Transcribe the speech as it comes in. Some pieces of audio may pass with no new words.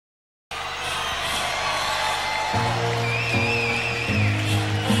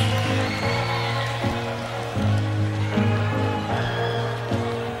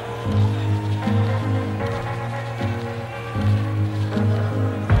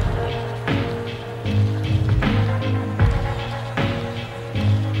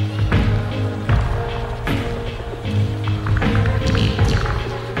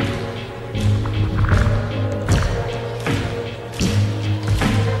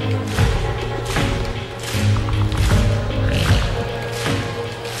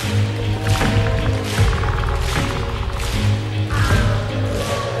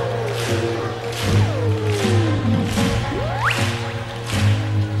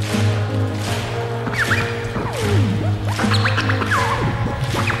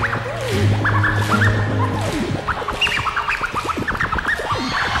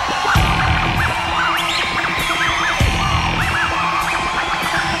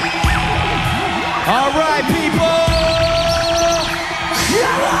All right, people.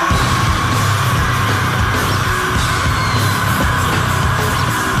 Come on.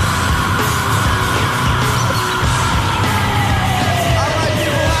 All right,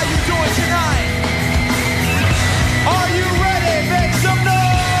 people, how you doing tonight? Are you ready? Make some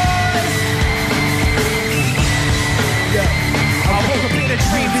noise. Yeah. I woke up in a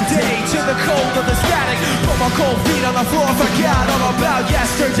dream today to the cold of the static. Put my cold feet on the floor, forgot all about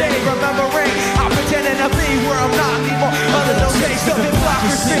yesterday. Remembering I'm pretending to be where I'm not anymore. Under the taste of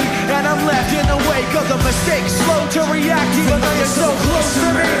hypocrisy, and I'm left in the wake of the mistake. Slow to react even though you're so close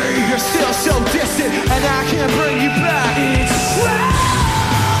to me. You're still so distant, and I can't bring you back. It's the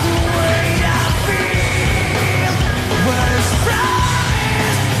way I feel when it's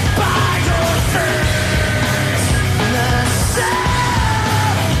surprised by your face. The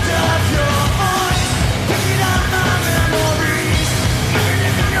sound of your voice picking up my memories. Even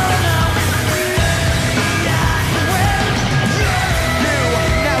if you're not with me, I will. You,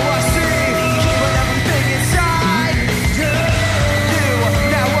 now I see, keeping everything inside. You,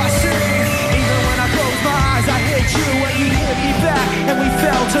 now I see, even when I close my eyes, I hit you and you hit me back, and we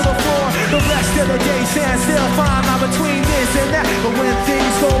fell to the floor. The rest of the day stand still, fine, I'm between this and that. But when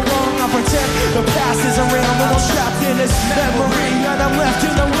things go wrong, I pretend the past isn't real. I'm trapped in this memory, and I'm left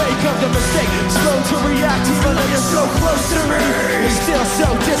in the wake of the mistake. Slow to react, even though you're so close to me. You're still so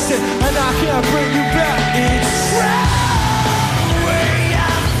distant, and I can't bring you back. It's the way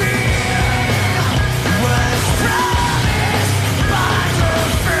I feel when it's promised by your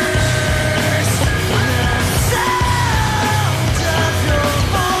face. The sound of your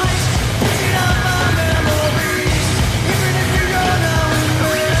voice picking up my memories. Even if you're not with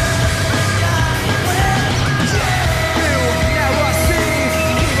me, I will. You, now I see,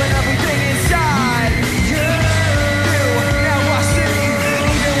 keeping everything inside. You, now I see,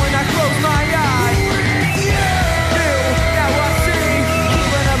 even when I close my eyes. You, now I see,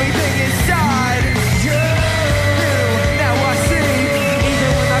 keeping everything inside. You, now I see,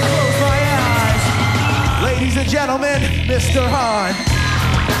 even when I close my eyes. Ladies and gentlemen, Mr. Hahn.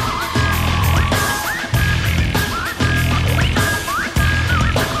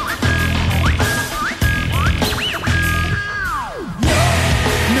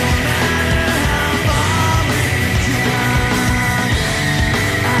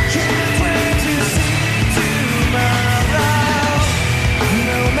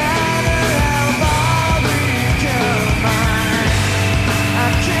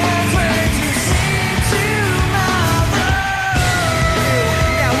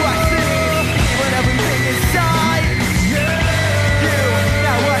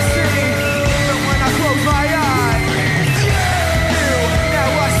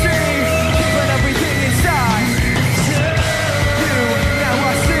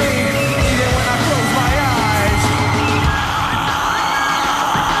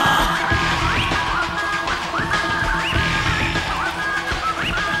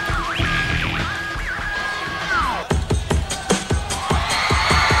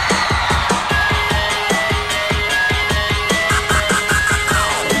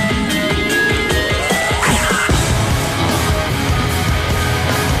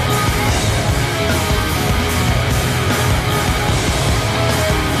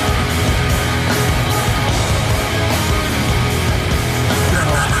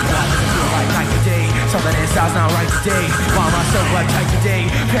 Something inside's not right today. Why am I so uptight today?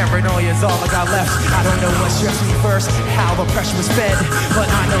 Paranoia's all I got left. I don't know what stressed me first, how the pressure was fed,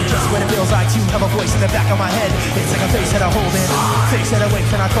 but I know just what it feels like to have a voice in the back of my head. It's like a face that I hold in, face that I wait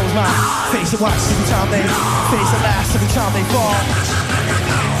when I close my eyes, face that watch every time they, face that laughs every time they fall.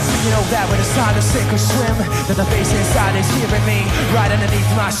 You know that when it's time to sink or swim, that the face inside is hearing me right underneath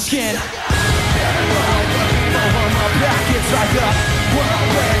my skin. On my back, it's like a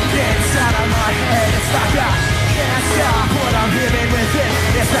whirlwind inside of my head. It's like I can't stop what I'm hearing within.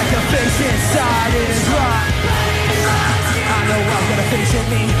 It's like the face inside is right. I know I'm gonna face in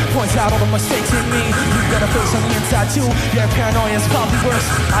me, points out all the mistakes in me. You got a face on the inside too. Your paranoia's probably worse.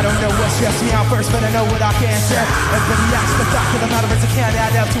 I don't know what stressed me out first, but I know what I can't say. Everybody acts the fact of the matter is I can't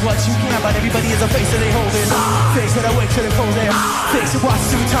add up to what you can, but everybody has a face that they hold in. Face that I wait till they fold in. Face that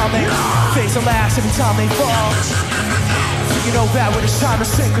watches every time they, face that laughs every time they fall. You know that when it's time to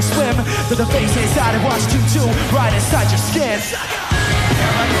sink or swim, that the face inside it watch you too, right inside your skin. It's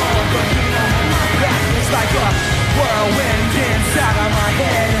like a whirlwind inside of my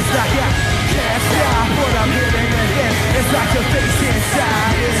head. It's like I can't stop what I'm hearing within. It's like the face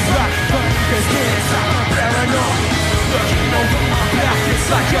inside is right beneath the skin. It's like I'm paranoid, looking over my back. It's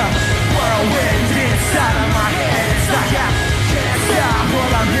like a whirlwind inside of my head. It's like I can't stop what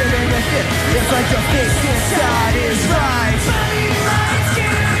I'm hearing within. It's like like the face inside is right.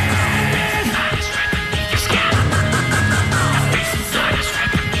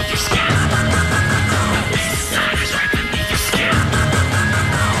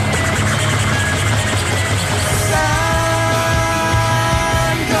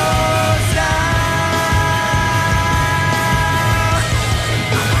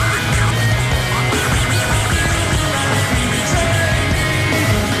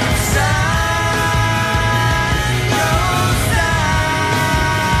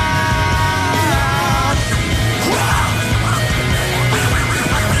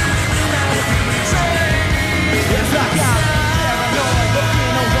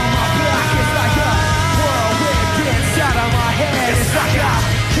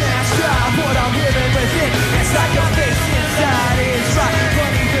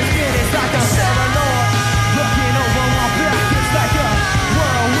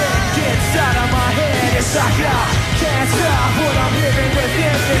 Can't stop what I'm living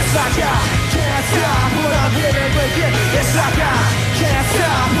within. It's like I can't stop what I'm living within. It's like I can't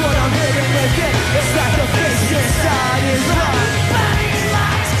stop what I'm living within. It's like the face inside is right.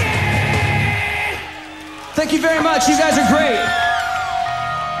 Thank you very much. You guys are great.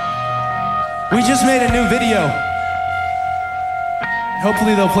 We just made a new video.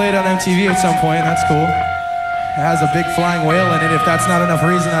 Hopefully they'll play it on MTV at some point. That's cool. It has a big flying whale in it. If that's not enough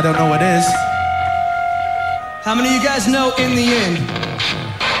reason, I don't know what is. How many of you guys know In the End?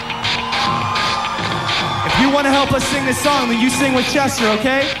 If you want to help us sing this song, then you sing with Chester,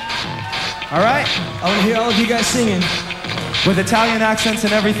 okay? All right? I want to hear all of you guys singing. With Italian accents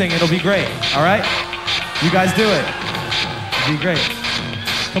and everything, it'll be great, all right? You guys do it. It'll be great.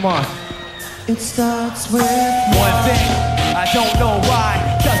 Come on. It starts with one thing, I don't know why.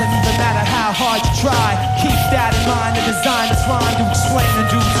 Doesn't even matter how hard you try. Keep that in mind and design this rhyme to explain in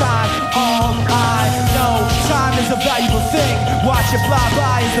due time. All I know, time is a valuable thing. Watch it fly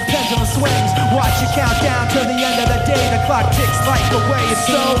by as the pendulum swings. Watch it count down to the end of the day. The clock ticks like the way it's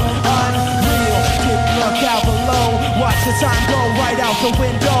so unreal. Didn't look out below. Watch the time go right out the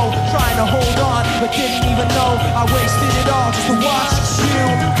window. Trying to hold on, but didn't even know I wasted it all just to watch you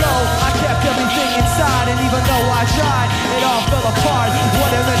go. I kept everything inside, and even though I tried, it all fell apart. What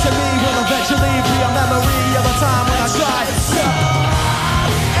it meant to me will eventually be a memory of a time when I tried so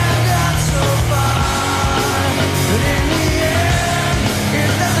hard and got so far, but in the end,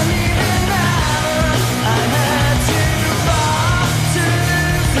 it doesn't even matter. I had to fall to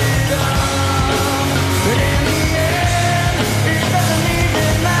lose it all, but in the end, it doesn't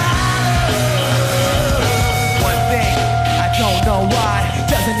even matter. One thing, I don't know why.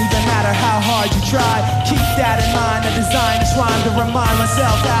 Doesn't even matter how hard you try. Keep that in mind and design this rhyme to remind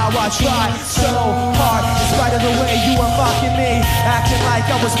myself how I tried so hard in spite of the way you were mocking me, acting like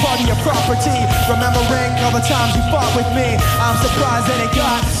I was part of your property, remembering all the times you fought with me. I'm surprised that it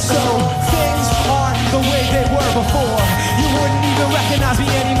got so. Things aren't the way they were before. You wouldn't even recognize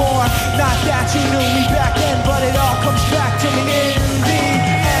me anymore. Not that you knew me back then, but it all comes back to me in the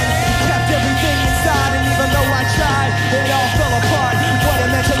end. You kept everything inside, and even though I tried, it all fell apart. What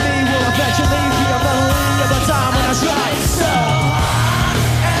it meant to me will eventually be a memory of the time when I tried so hard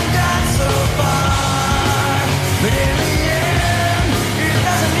and got so far, but in the end, it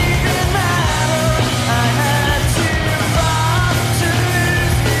doesn't even matter. I had to fall to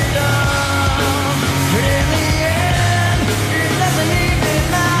lose it all, but in the end, it doesn't even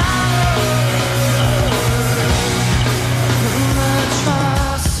matter. Put my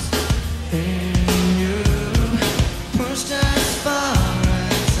trust in you, pushed as far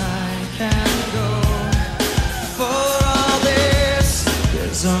as I can go. For all this,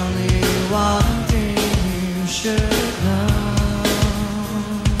 there's only one thing you should know.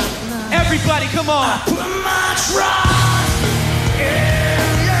 Everybody, come on! I put my trust in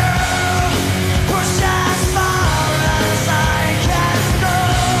you, pushed as far as I can go.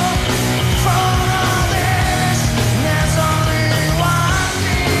 For all this, there's only one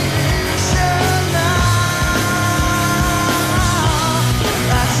thing you should know.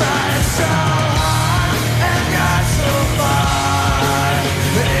 I tried so hard and got so far,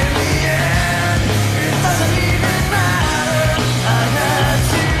 but in the end, it doesn't even matter. I had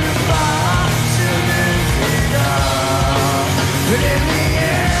to fall to lose it all, but in the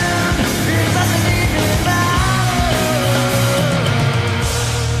end, it doesn't even matter.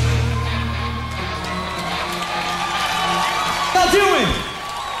 How you doing?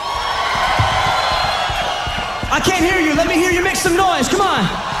 I can't hear you. Let me hear you make some noise. Come on.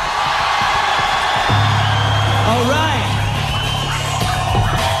 All right.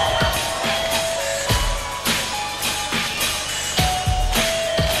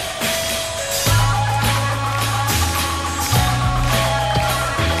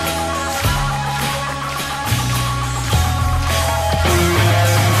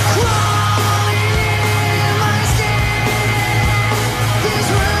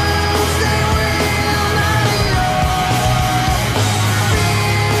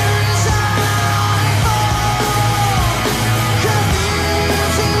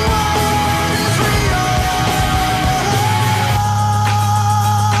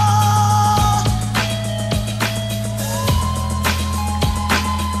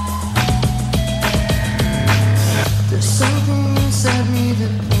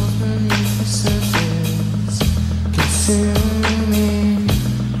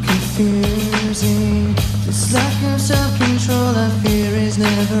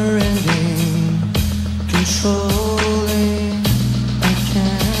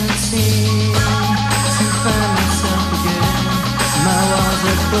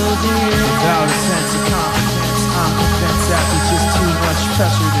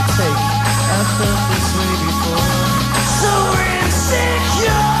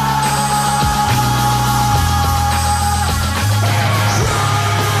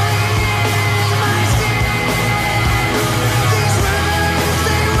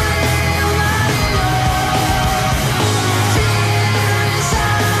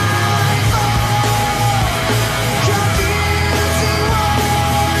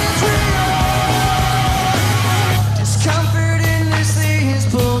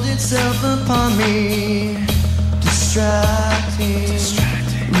 upon me, distracting,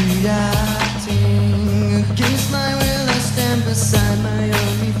 reacting. Against my will I stand beside my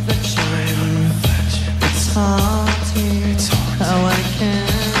own reflection. It's haunting how I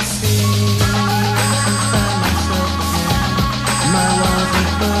can't see and find myself again. My walls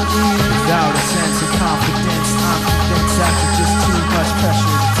are closing in. Without a sense of confidence, I'm convinced after just too much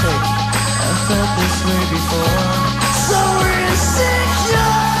pressure to take. I felt this way before. So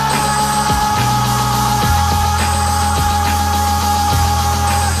insecure.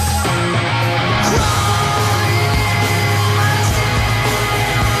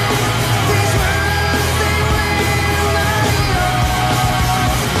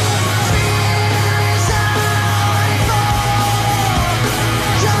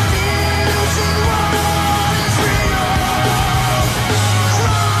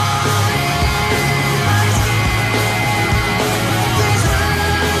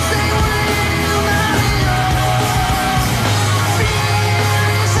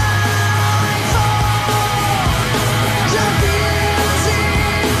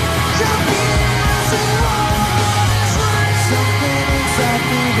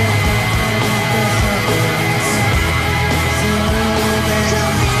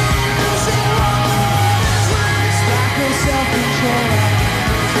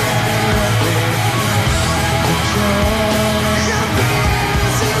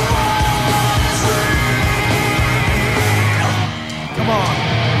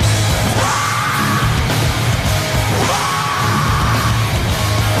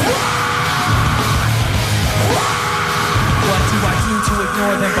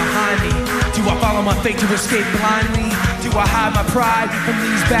 My fate to escape blindly? Do I hide my pride from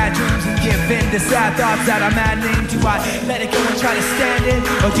these bad dreams and give in to sad thoughts that are maddening? Do I let it go and try to stand it?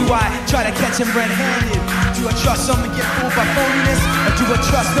 Or do I try to catch him red-handed? Do I trust someone to get fooled by phoniness? Or do I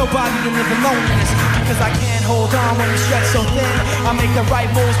trust nobody and live in loneliness? Because I can't hold on when it's stretched so thin. I make the right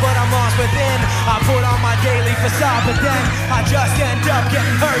moves but I'm lost within. I put on my daily facade but then I just end up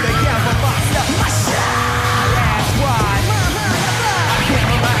getting hurt again for myself. That's why I can't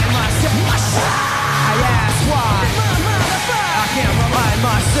remind myself. I ask why I can't remind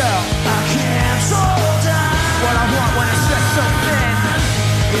myself. I can't hold down what I want when it's stretched so thin.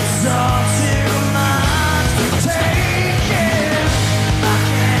 It's all too much to take in. I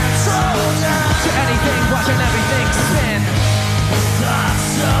can't hold down to anything, watching everything spin.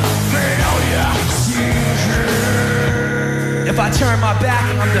 Thoughts of failure, if I turn my back,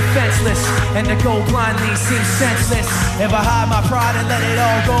 I'm defenseless, and to go blindly seems senseless. If I hide my pride and let it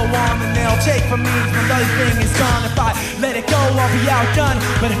all go on, then they'll take from me. Another thing is gone. If I let it go, I'll be outdone.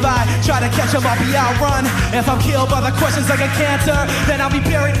 But if I try to catch them, I'll be outrun. If I'm killed by the questions like a cancer, then I'll be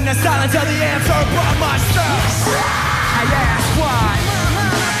buried in the silence of the answer by myself. I ask why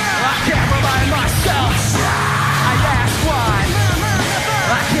I can't remind myself. I ask why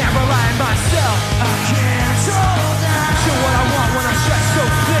I can't remind myself. I can't hold down to what I want when I'm stretched so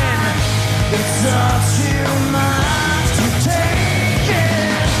thin. It's all too much to take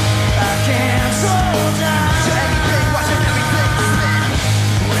in. I can't hold down to anything, watching everything spin.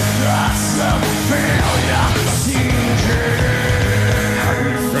 With thoughts of failure, how do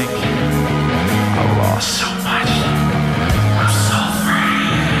you think I lost so much? I'm so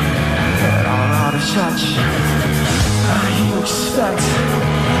free, but I don't know how to touch. How do you expect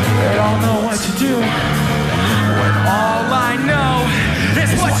they don't know what to do when all I know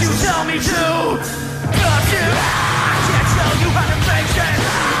is what you tell me to? Cause you, I can't tell you how to make it.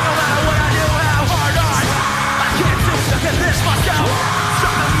 No matter what I do, how hard I can't do something this myself.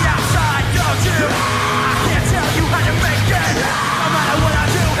 Stuck on the outside, don't you? I can't tell you how to make it. No matter what I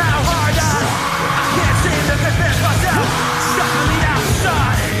do, how hard I can't seem to convince myself. Stuck on the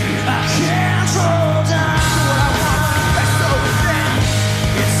outside, I can't hold down to what I want, that's so thin.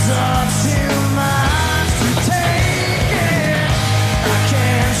 It's all too much to take in. I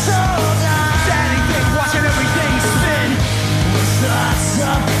can't hold down to anything, watching everything spin. With thoughts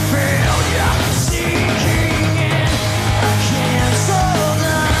of failure sinking in. I can't hold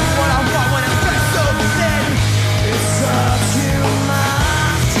down what I want when it's stretched so thin. It's all too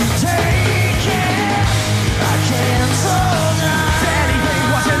much to take in. I can't hold down to anything,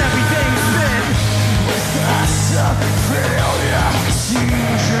 watching everything spin. With thoughts of failure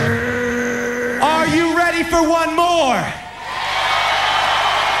sinking. Are you ready for one more?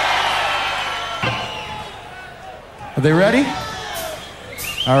 Are they ready?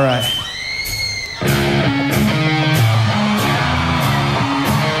 All right.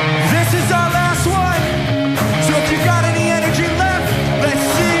 This is our last one. So if you got any energy left, let's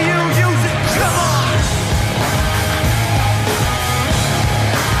see you use it. Come on.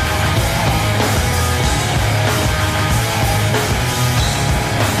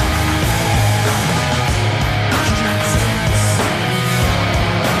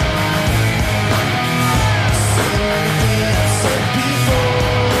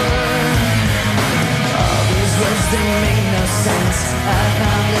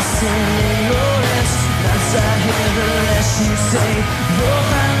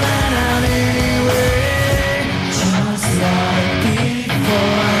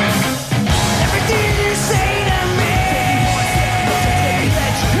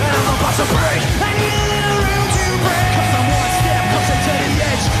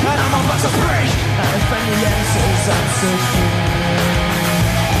 so clear.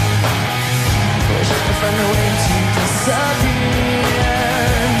 Wish I could find a way to disappear.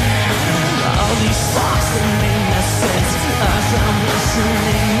 All these thoughts that make no sense as I'm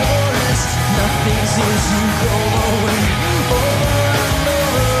listening your lips. Nothing seems to go away over and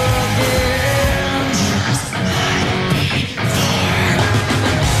over again. Just like before.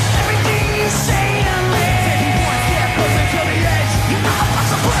 Everything you say to me, take one step closer to the edge. You're not about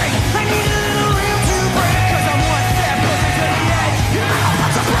to break. I need a little room to break. 'Cause I'm one step closer to the edge. You're not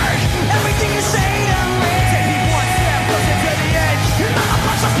about to break. Everything you say to me, take one step closer to the edge. You're not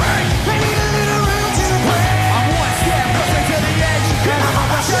about to break. I need a little room to break. I'm one step closer to the edge. And I'm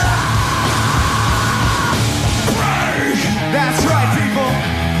about to break. That's right, people.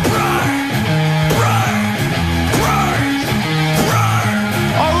 Break. Break. Break. Break.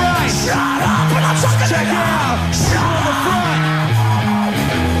 All right. Shut up when I'm talking Check to it you. out. People in the front.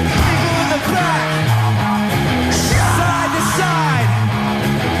 People in the back. Side to side.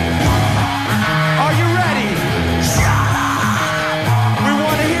 Are you ready? Shut up. We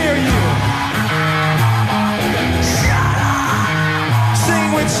want to hear you. Shut up. Sing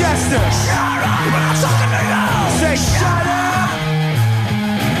with Chester. Shut up when I'm talking to you. Say shut up.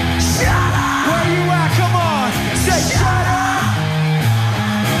 Shut up. Where you at? Come on. Say shut up.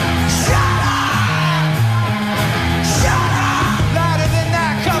 Shut up. Shut up. Louder than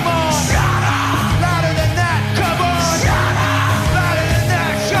that. Come on. Shut up. Louder than that. Come on. Shut up. Louder than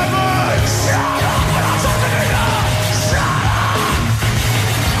that. Come on. Shut up when I'm talking to you. Shut up.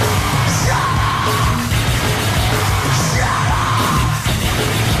 Shut up. Shut up.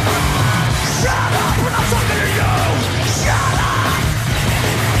 Shut up when I'm talking to you. Shut up.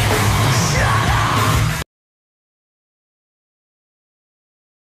 Shut up.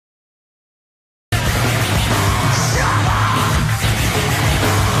 Shut up.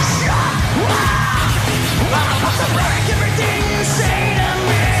 Shut up. I'm about to break everything you say to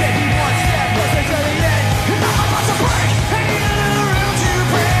me. Take one step closer to the edge. I'm about to break. I need a little room to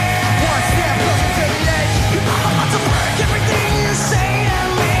break. One step closer to the edge. I'm about to break everything you say to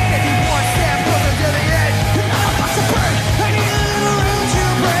me. One step closer to the edge. I'm about to break. I need a little room to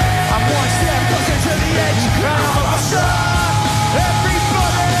break. I'm one step closer to the edge. And I'm about to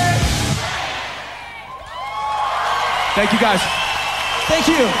everybody. Thank you guys. Thank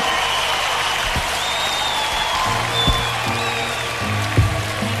you.